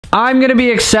I'm going to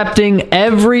be accepting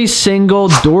every single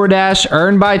DoorDash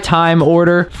earned by time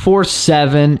order for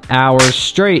 7 hours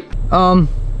straight.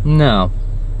 No.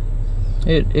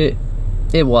 It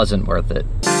wasn't worth it.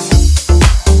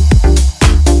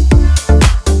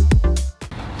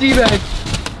 D-Bag,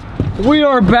 we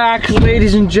are back,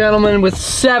 ladies and gentlemen, with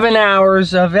 7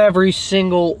 hours of every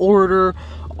single order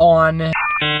on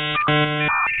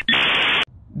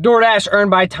DoorDash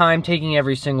earned by time, taking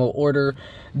every single order.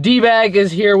 D-Bag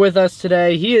is here with us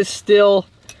today. He is still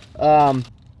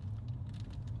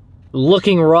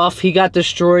looking rough. He got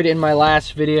destroyed in my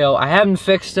last video. I haven't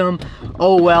fixed him.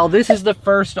 Oh well, this is the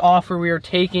first offer we are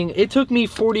taking. It took me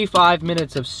 45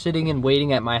 minutes of sitting and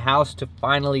waiting at my house to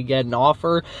finally get an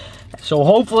offer. So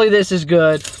hopefully this is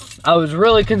good. I was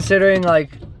really considering,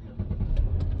 like,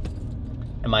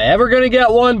 am I ever gonna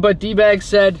get one? But D-Bag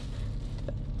said,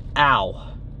 ow.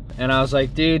 And I was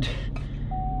like, dude,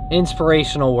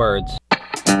 inspirational words.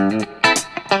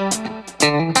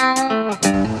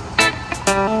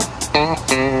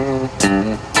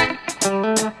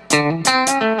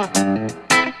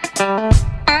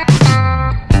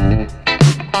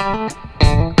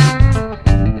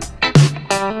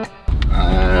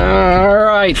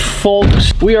 Alright,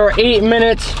 folks, we are 8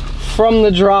 minutes from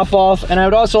the drop-off, and I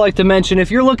would also like to mention,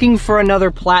 if you're looking for another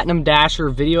Platinum Dasher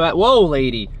video at— whoa,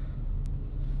 lady.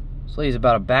 This lady's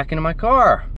about to back into my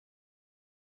car.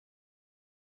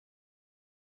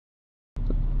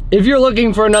 If you're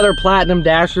looking for another Platinum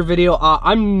Dasher video,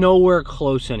 I'm nowhere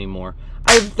close anymore.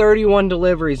 I have 31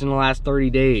 deliveries in the last 30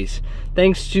 days,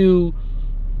 thanks to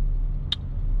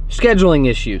scheduling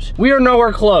issues. We are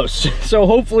nowhere close, so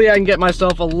hopefully I can get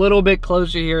myself a little bit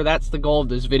closer here. That's the goal of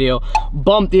this video.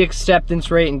 Bump the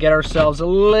acceptance rate and get ourselves a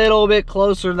little bit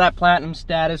closer to that Platinum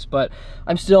status, but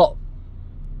I'm still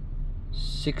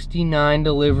 69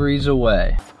 deliveries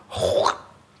away.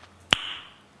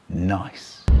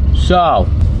 Nice. So,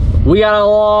 we got a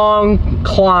long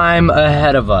climb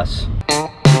ahead of us.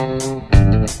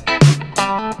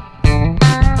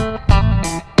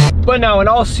 But no, in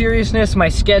all seriousness, my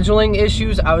scheduling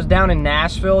issues, I was down in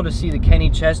Nashville to see the Kenny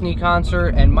Chesney concert,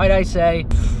 and might I say,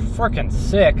 freaking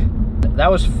sick. That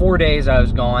was 4 days I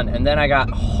was gone, and then I got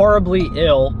horribly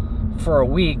ill for a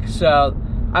week, so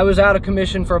I was out of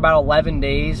commission for about 11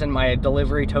 days, and my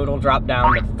delivery total dropped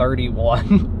down to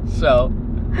 31. So,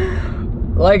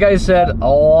 like I said, a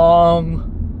long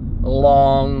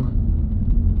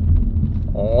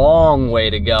way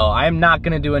to go. I am not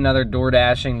going to do another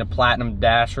Doordashing to Platinum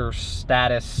Dasher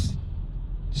status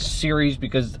series,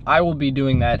 because I will be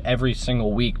doing that every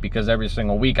single week, because every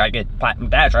single week I get Platinum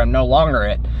Dasher, I'm no longer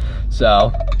it.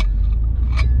 So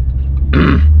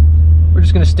we're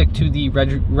just going to stick to the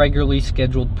regularly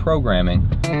scheduled programming.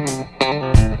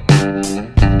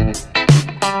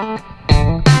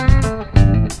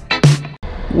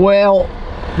 Well,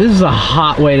 this is a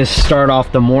hot way to start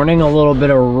off the morning. A little bit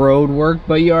of road work,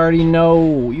 but you already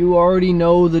know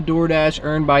the DoorDash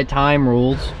earned by time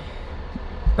rules.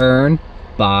 Earn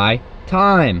by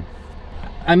time.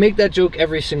 I make that joke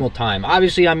every single time.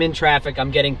 Obviously, I'm in traffic,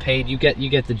 I'm getting paid, you get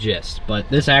the gist, but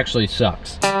this actually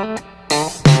sucks.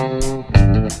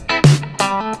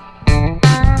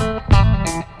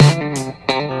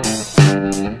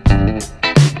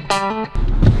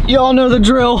 You all know the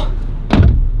drill.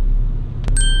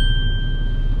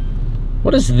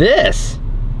 What is this?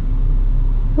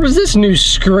 What is this new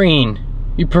screen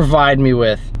you provide me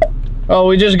with? Oh,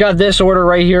 we just got this order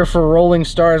right here for Rolling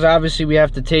Stars. Obviously, we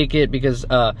have to take it because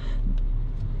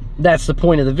that's the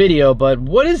point of the video. But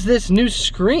what is this new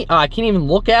screen? I can't even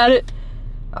look at it.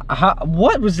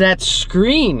 What was that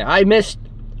screen? I missed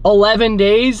 11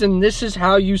 days and this is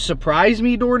how you surprise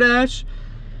me, DoorDash?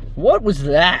 What was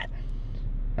that?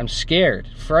 I'm scared,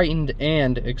 frightened,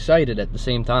 and excited at the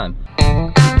same time.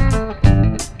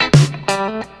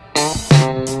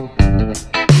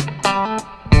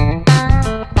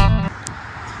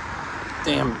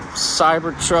 Damn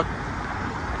Cybertruck.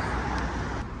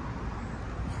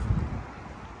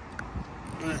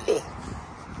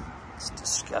 It's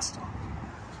disgusting.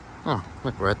 Oh,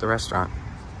 look, we're at the restaurant.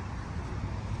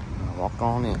 I'm gonna walk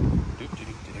on in.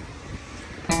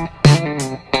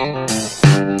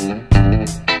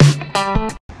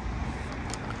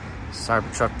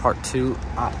 Cybertruck Part 2.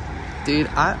 Dude,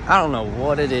 I don't know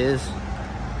what it is.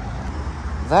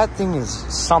 That thing is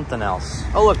something else.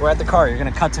 Oh look, we're at the car. You're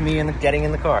gonna cut to me and getting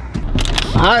in the car.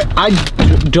 I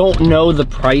don't know the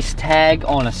price tag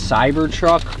on a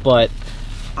Cybertruck, but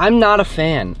I'm not a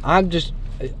fan.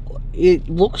 It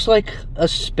looks like a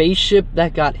spaceship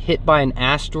that got hit by an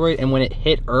asteroid, and when it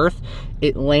hit Earth,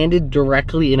 it landed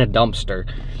directly in a dumpster.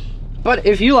 But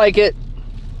if you like it,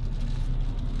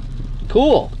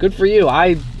 Cool, good for you.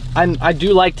 I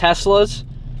do like Teslas.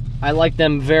 I like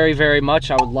them very, very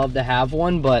much. I would love to have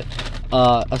one, but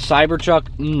a Cybertruck,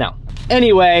 no.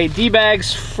 Anyway,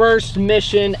 D-Bag's first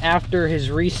mission after his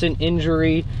recent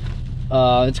injury.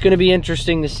 It's gonna be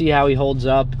interesting to see how he holds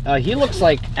up. He looks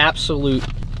like absolute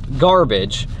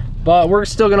garbage, but we're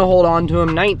still gonna hold on to him.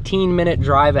 19-minute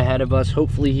drive ahead of us.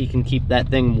 Hopefully he can keep that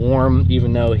thing warm,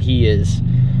 even though he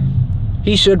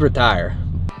should retire.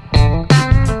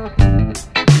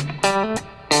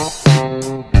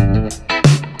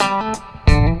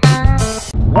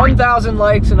 1,000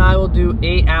 likes and I will do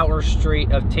 8 hours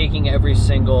straight of taking every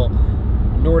single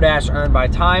DoorDash earned by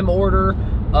time order.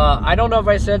 I don't know if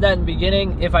I said that in the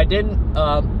beginning. If I didn't,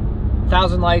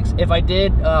 1,000 likes. If I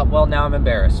did, well, now I'm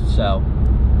embarrassed. So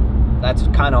that's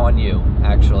kind of on you,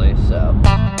 actually. So.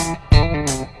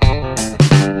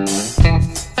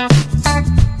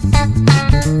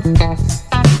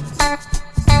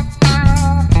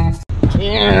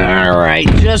 All right,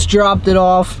 just dropped it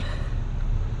off.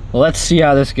 Let's see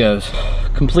how this goes.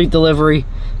 Complete delivery,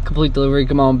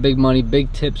 come on, big money,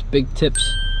 big tips, big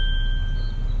tips.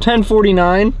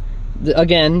 10:49.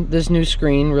 Again, this new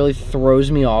screen really throws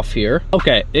me off here.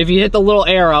 Okay, if you hit the little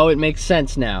arrow, it makes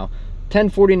sense now.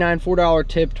 10:49, $4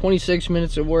 tip, 26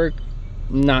 minutes of work.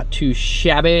 Not too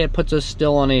shabby. It puts us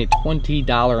still on a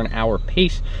 $20 an hour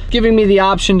pace, giving me the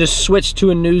option to switch to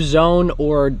a new zone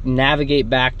or navigate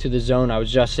back to the zone I was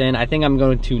just in. I think I'm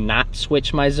going to not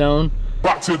switch my zone.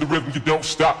 Rock to the rhythm, you don't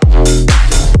stop.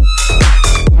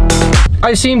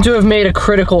 I seem to have made a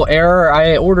critical error.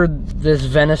 I ordered this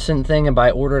venison thing, and by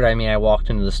ordered I mean I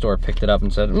walked into the store, picked it up,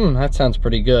 and said, that sounds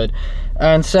pretty good.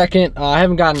 And second, I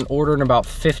haven't gotten an order in about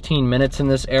 15 minutes in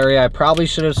this area. I probably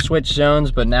should have switched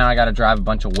zones, but now I gotta drive a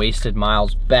bunch of wasted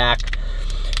miles back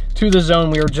to the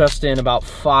zone we were just in, about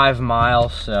 5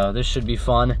 miles, so this should be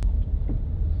fun.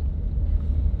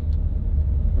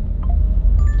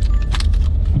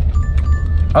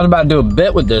 I was about to do a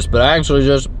bit with this, but I actually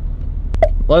just,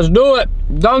 let's do it.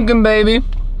 Dunkin', baby.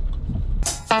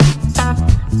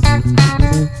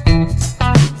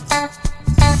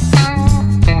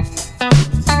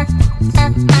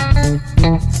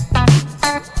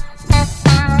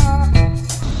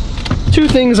 Two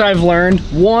things I've learned.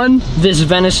 One, this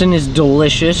venison is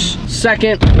delicious.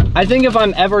 Second, I think if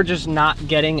I'm ever just not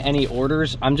getting any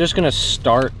orders, I'm just gonna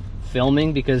start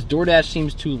filming because DoorDash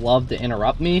seems to love to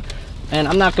interrupt me. And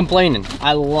I'm not complaining.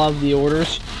 I love the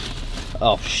orders.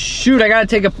 Oh shoot, I gotta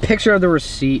take a picture of the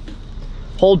receipt.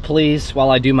 Hold please while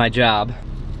I do my job.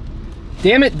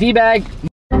 Damn it, D-Bag.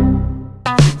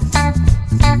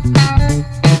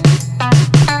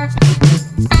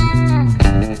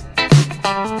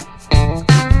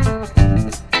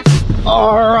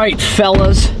 All right,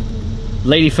 fellas,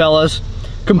 lady fellas,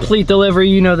 complete delivery,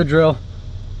 you know the drill.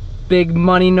 Big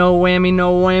money, no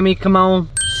whammy, come on.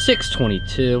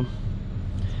 622.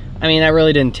 I mean, that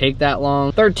really didn't take that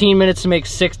long. 13 minutes to make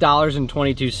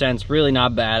 $6.22. Really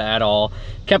not bad at all.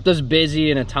 Kept us busy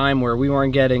in a time where we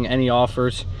weren't getting any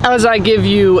offers. As I give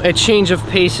you a change of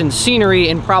pace and scenery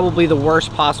in probably the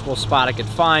worst possible spot I could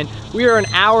find, we are an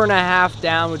hour and a half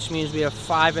down, which means we have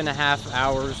 5.5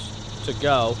 hours to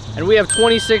go. And we have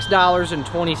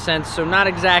 $26.20, so not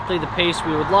exactly the pace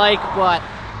we would like, but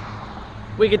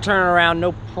we could turn it around,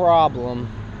 no problem.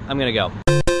 I'm gonna go.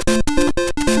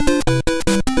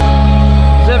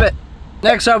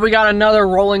 Next up, we got another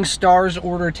Rolling Stars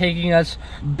order taking us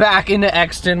back into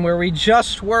Exton where we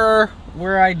just were,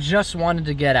 where I just wanted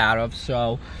to get out of.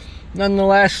 So,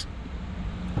 nonetheless,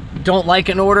 don't like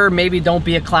an order, maybe don't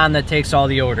be a clown that takes all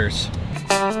the orders.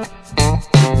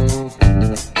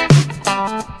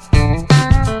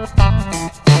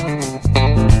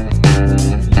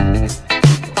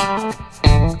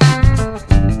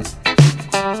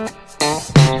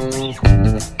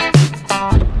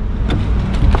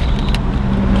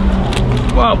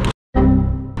 Whoa.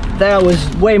 That was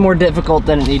way more difficult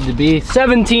than it needed to be.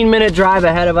 17-minute drive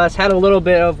ahead of us. Had a little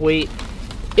bit of wait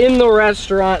in the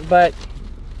restaurant, but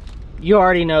you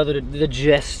already know the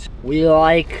gist. We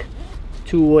like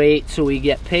to wait so we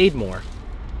get paid more.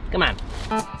 Come on.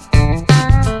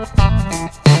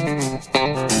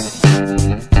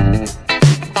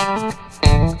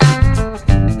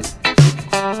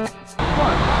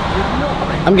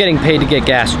 I'm getting paid to get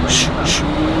gas. Shh, shh.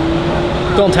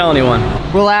 Don't tell anyone.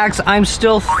 Relax, I'm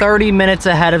still 30 minutes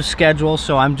ahead of schedule,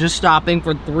 so I'm just stopping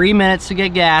for 3 minutes to get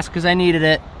gas because I needed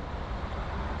it.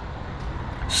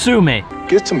 Sue me.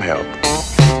 Get some help.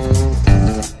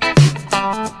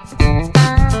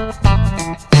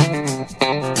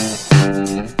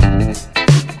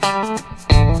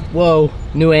 Whoa,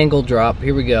 new angle drop.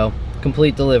 Here we go.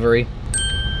 Complete delivery.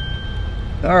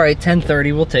 All right,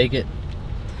 10:30, we'll take it.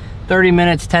 30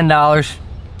 minutes, $10.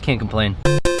 Can't complain.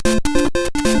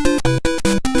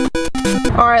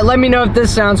 All right, let me know if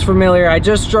this sounds familiar. I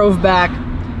just drove back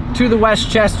to the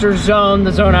Westchester zone,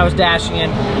 the zone I was dashing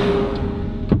in.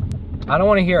 I don't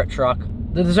want to hear it, truck.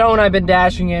 The zone I've been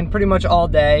dashing in pretty much all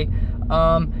day.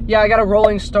 Yeah, I got a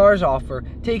Rolling Stars offer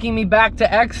taking me back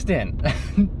to Exton.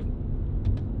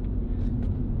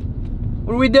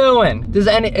 What are we doing?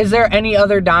 Is there any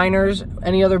other diners,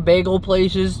 any other bagel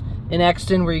places in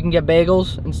Exton where you can get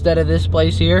bagels instead of this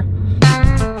place here?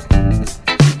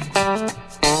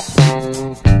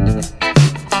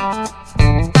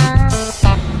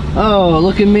 Oh,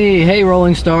 look at me. Hey,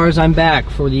 Rolling Stars, I'm back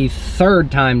for the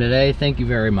 3rd time today. Thank you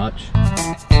very much.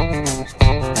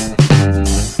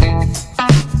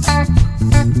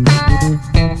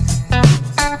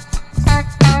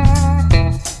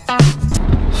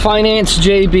 Finance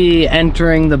JB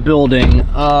entering the building.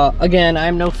 Again,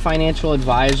 I'm no financial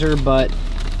advisor, but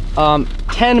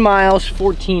 10 miles,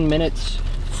 14 minutes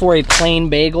for a plain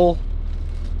bagel.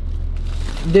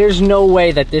 There's no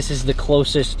way that this is the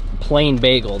closest plain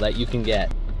bagel that you can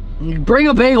get. Bring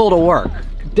a bagel to work.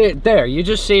 There, you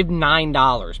just saved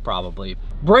 $9 probably.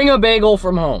 Bring a bagel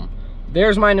from home.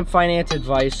 There's my finance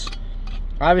advice.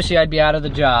 Obviously, I'd be out of the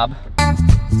job.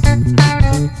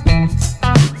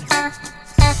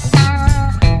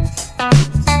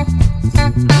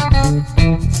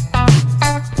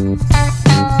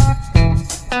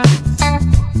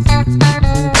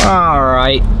 All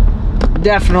right,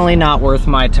 definitely not worth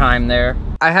my time there.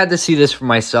 I had to see this for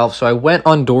myself, so I went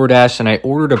on Doordash and I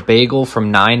ordered a bagel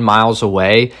from 9 miles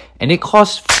away, and it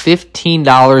cost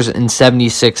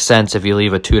 $15.76 if you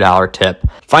leave a $2 tip.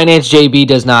 Finance JB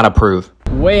does not approve.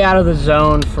 Way out of the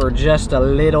zone for just a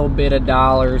little bit of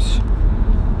dollars.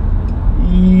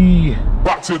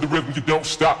 Rock to the rhythm, you don't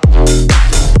stop.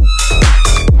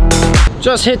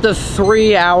 Just hit the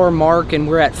 3-hour mark and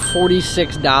we're at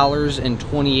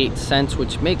 $46.28,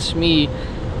 which makes me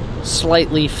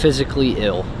slightly physically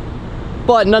ill.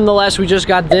 But nonetheless, we just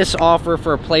got this offer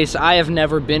for a place I have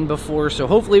never been before, so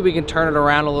hopefully we can turn it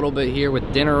around a little bit here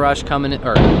with dinner rush coming in,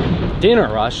 or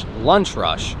dinner rush, lunch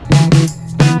rush.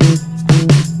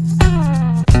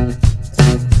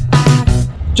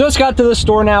 Just got to the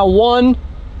store now.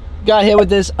 Got hit with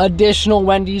this additional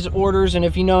Wendy's orders, and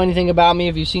if you know anything about me,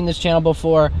 if you've seen this channel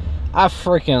before, I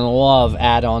freaking love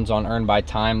add-ons on Earn by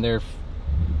Time. They're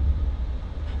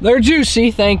juicy,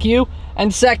 thank you.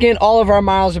 And second, all of our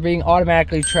miles are being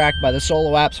automatically tracked by the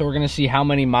Solo app, so we're gonna see how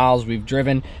many miles we've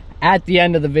driven at the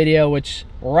end of the video, which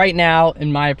right now,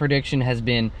 in my prediction, has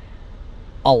been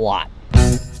a lot.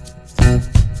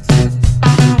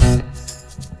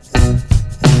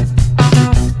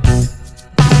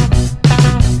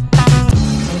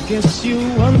 Guess you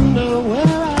wonder where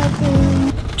I've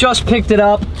been. Just picked it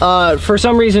up. For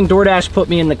some reason, DoorDash put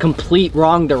me in the complete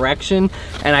wrong direction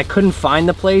and I couldn't find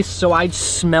the place, so I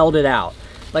smelled it out.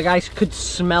 Like, I could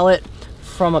smell it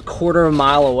from a quarter of a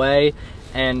mile away,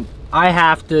 and I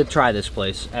have to try this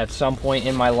place at some point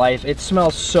in my life. It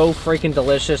smells so freaking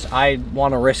delicious. I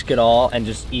want to risk it all and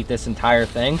just eat this entire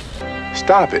thing.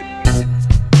 Stop it.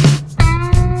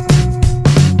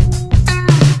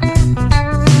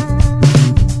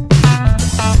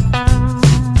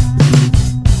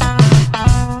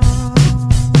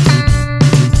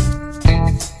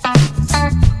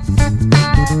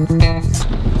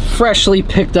 Freshly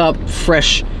picked up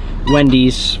fresh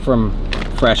Wendy's from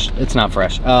fresh, it's not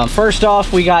fresh. First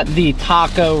off, we got the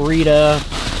Taco Rita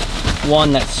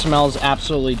one that smells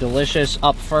absolutely delicious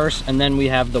up first, and then we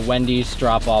have the Wendy's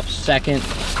drop off second.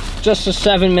 Just a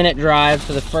 7-minute drive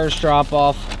to the first drop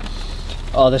off.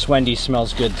 Oh, this Wendy's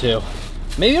smells good too.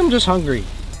 Maybe I'm just hungry.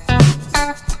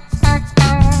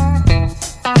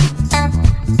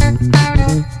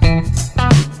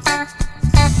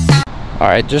 All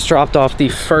right, just dropped off the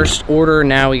first order.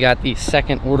 Now we got the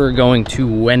second order going to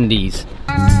Wendy's.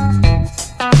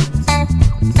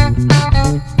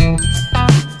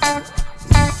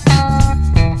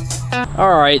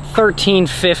 All right,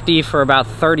 $13.50 for about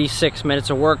 36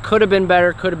 minutes of work. Could have been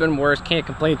better, could have been worse. Can't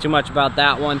complain too much about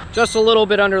that one. Just a little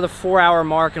bit under the 4-hour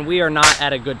mark, and we are not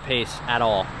at a good pace at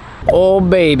all. Oh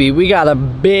baby, we got a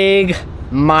big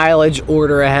mileage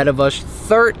order ahead of us.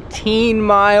 13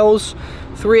 miles.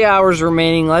 3 hours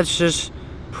remaining. Let's just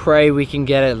pray we can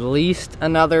get at least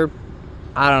another,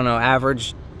 I don't know,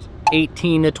 average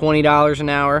 $18 to $20 an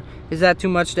hour. Is that too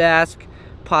much to ask?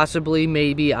 Possibly,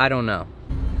 maybe, I don't know.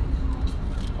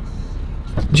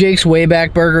 Jake's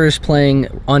Wayback Burger is playing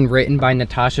Unwritten by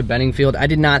Natasha Bedingfield. I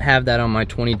did not have that on my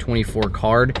 2024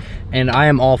 card, and I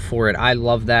am all for it. I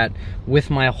love that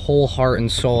with my whole heart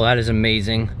and soul. That is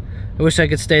amazing. I wish I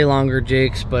could stay longer,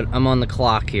 Jake's, but I'm on the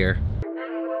clock here.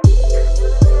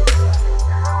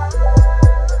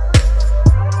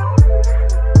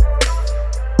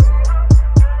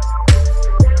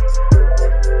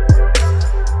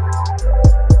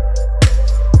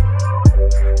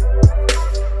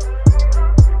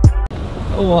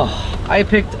 Oh, I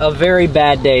picked a very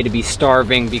bad day to be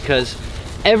starving because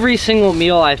every single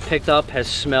meal I've picked up has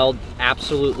smelled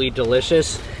absolutely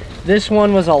delicious. This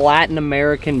one was a Latin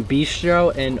American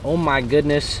bistro, and oh my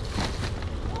goodness,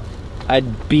 I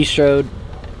bistroed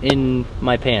in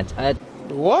my pants.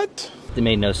 What? It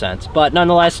made no sense. But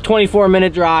nonetheless,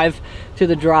 24-minute drive to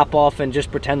the drop-off, and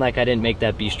just pretend like I didn't make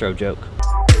that bistro joke.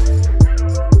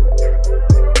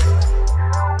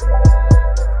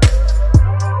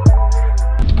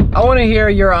 I want to hear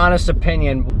your honest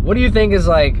opinion. What do you think is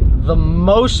like the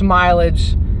most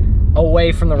mileage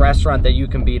away from the restaurant that you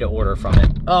can be to order from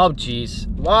it? Oh geez,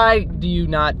 why do you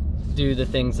not do the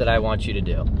things that I want you to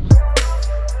do?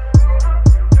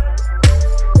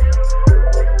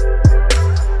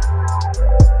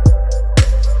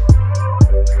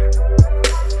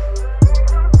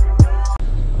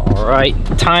 All right,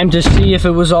 time to see if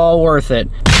it was all worth it.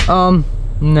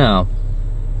 No.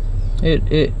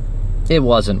 It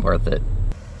wasn't worth it.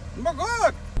 Oh my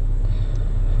God.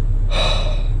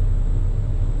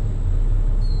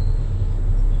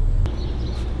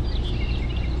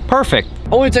 Perfect.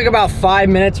 Only took about 5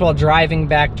 minutes while driving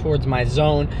back towards my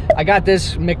zone. I got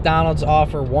this McDonald's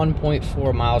offer,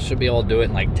 1.4 miles. Should be able to do it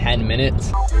in like 10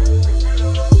 minutes.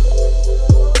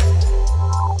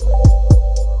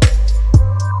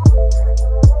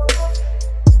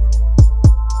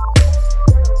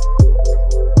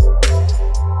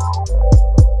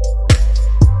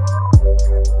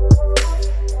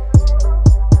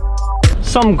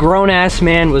 Some grown-ass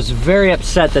man was very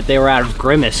upset that they were out of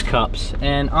Grimace cups,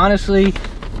 and honestly,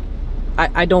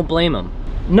 I don't blame him.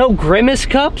 No Grimace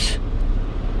cups?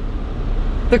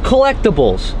 They're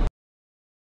collectibles.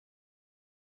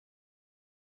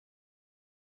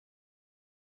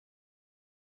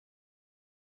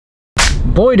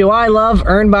 Boy, do I love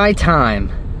Earn by Time.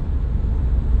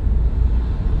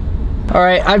 All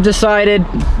right, I've decided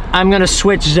I'm gonna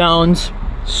switch zones.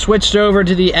 Switched over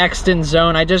to the Exton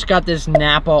zone. I just got this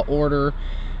Napa order.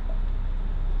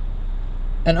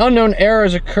 An unknown error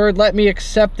has occurred. Let me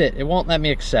accept it. It won't let me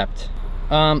accept.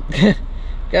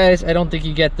 Guys, I don't think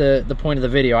you get the point of the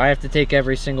video. I have to take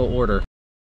every single order.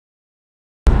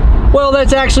 Well,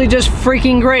 that's actually just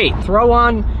freaking great. Throw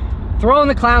on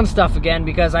the clown stuff again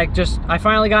because I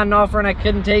finally got an offer and I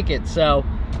couldn't take it. So,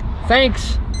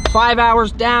 thanks. 5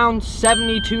 hours down,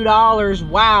 $72.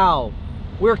 Wow.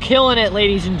 We're killing it,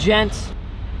 ladies and gents.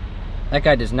 That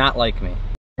guy does not like me.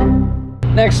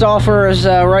 Next offer is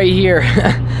right here.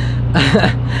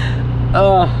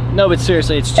 No, but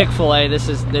seriously, it's Chick-fil-A. This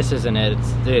isn't it.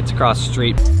 It's across the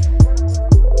street.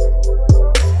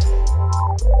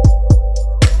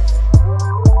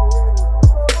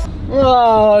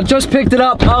 Oh, just picked it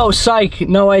up. Oh, psych.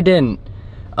 No, I didn't.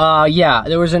 Yeah,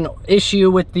 there was an issue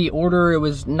with the order. It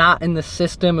was not in the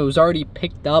system. It was already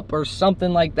picked up or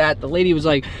something like that. The lady was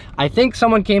like, I think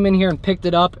someone came in here and picked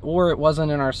it up, or it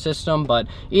wasn't in our system, but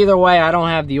either way, I don't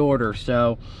have the order.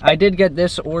 So I did get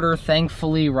this order,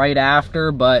 thankfully, right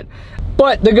after, but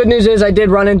the good news is I did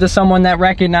run into someone that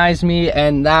recognized me,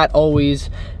 and that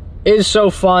always is so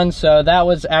fun. So that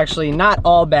was actually not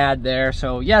all bad there.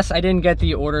 So yes, I didn't get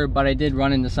the order, but I did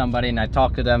run into somebody and I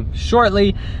talked to them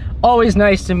shortly. Always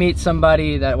nice to meet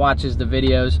somebody that watches the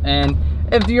videos. And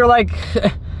if you're like,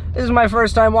 this is my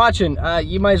first time watching,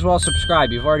 you might as well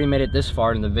subscribe. You've already made it this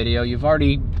far in the video. You've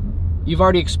already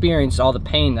experienced all the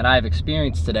pain that I've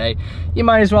experienced today. You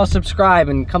might as well subscribe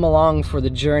and come along for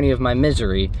the journey of my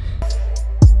misery.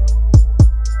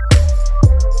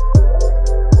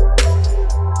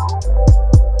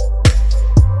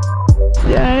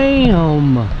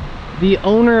 Damn, the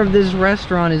owner of this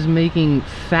restaurant is making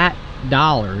fat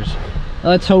dollars.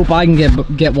 Let's hope I can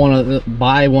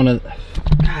buy one of. God,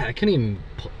 I couldn't even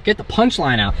get the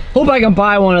punchline out. Hope I can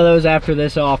buy one of those after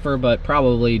this offer, but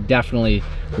probably, definitely,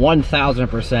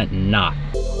 1000% not.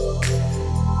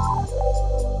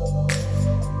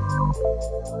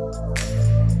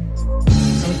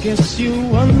 I guess you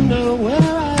wonder where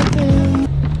I've been.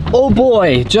 Oh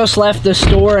boy, just left the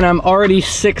store and I'm already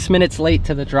 6 minutes late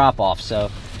to the drop-off,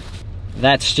 so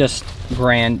that's just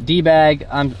grand. D-bag,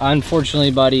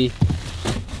 unfortunately, buddy,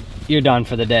 you're done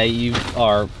for the day. You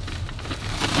are...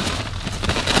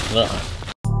 Ugh.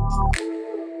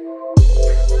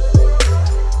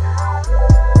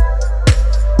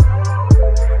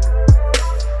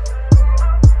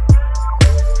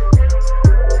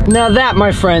 Now that,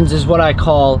 my friends, is what I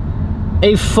call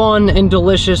a fun and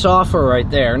delicious offer right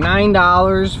there.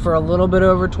 $9 for a little bit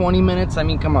over 20 minutes. I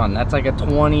mean, come on, that's like a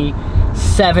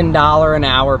 $27 an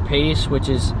hour pace, which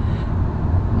is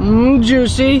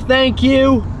juicy. Thank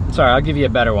you. Sorry, I'll give you a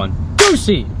better one.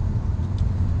 Juicy.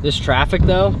 This traffic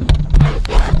though,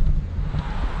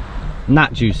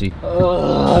 not juicy.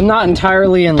 I'm not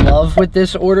entirely in love with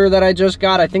this order that I just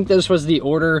got. I think this was the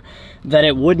order that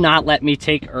it would not let me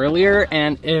take earlier,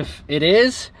 and if it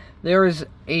is, there is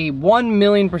a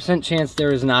 1,000,000% chance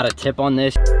there is not a tip on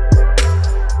this.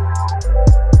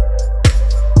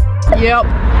 Yep,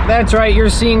 that's right, you're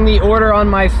seeing the order on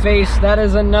my face. That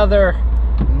is another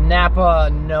Napa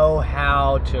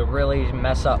know-how to really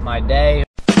mess up my day.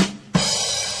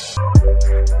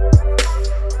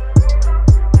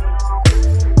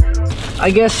 I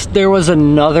guess there was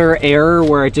another error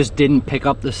where I just didn't pick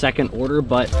up the second order,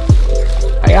 but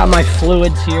I got my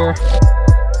fluids here.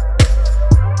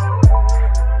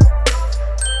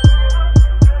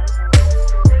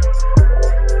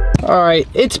 All right,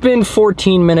 it's been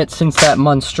 14 minutes since that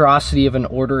monstrosity of an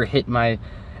order hit my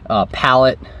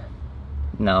pallet.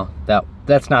 No,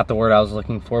 that's not the word I was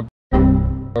looking for.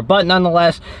 But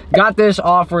nonetheless, got this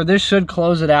offer. This should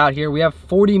close it out here. We have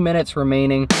 40 minutes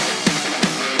remaining.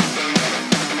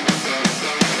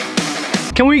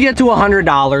 Can we get to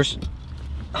 $100?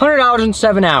 $100 in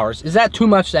 7 hours. Is that too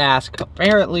much to ask?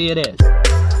 Apparently it is.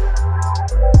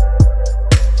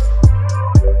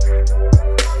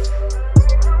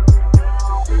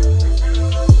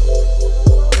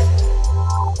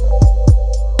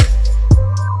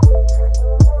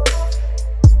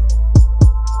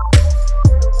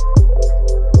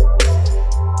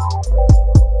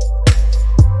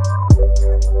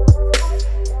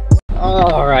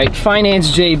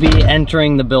 Finance JB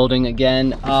entering the building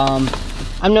again.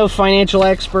 I'm no financial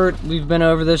expert. We've been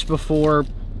over this before.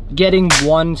 Getting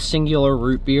one singular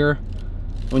root beer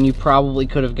when you probably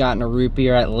could have gotten a root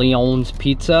beer at Leon's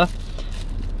Pizza,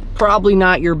 probably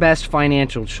not your best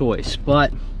financial choice,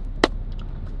 but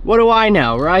what do I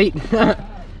know, right?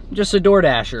 Just a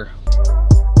Doordasher.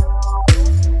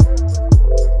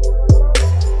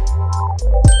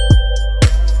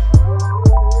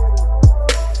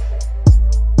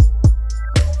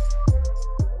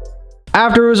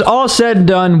 After it was all said and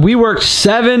done, we worked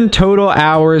 7 total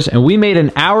hours and we made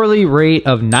an hourly rate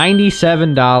of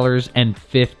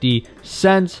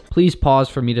 $97.50. Please pause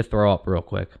for me to throw up real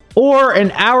quick. Or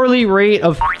an hourly rate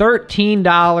of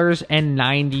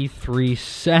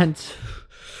 $13.93.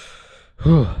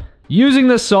 Using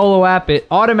the Solo app, it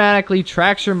automatically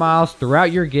tracks your miles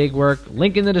throughout your gig work.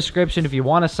 Link in the description if you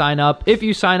want to sign up. If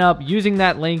you sign up using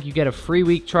that link, you get a free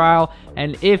week trial.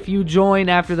 And if you join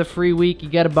after the free week, you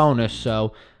get a bonus.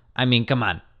 So, I mean, come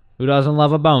on. Who doesn't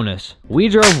love a bonus? We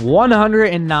drove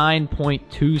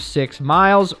 109.26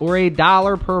 miles, or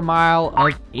 $1 per mile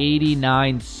of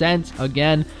 89 cents.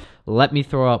 Again, let me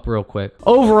throw up real quick.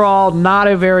 Overall, not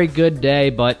a very good day,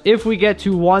 but if we get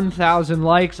to 1,000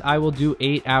 likes, I will do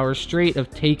 8 hours straight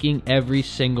of taking every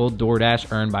single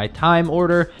DoorDash earned by time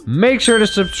order. Make sure to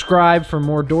subscribe for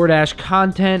more DoorDash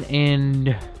content,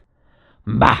 and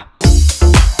bye.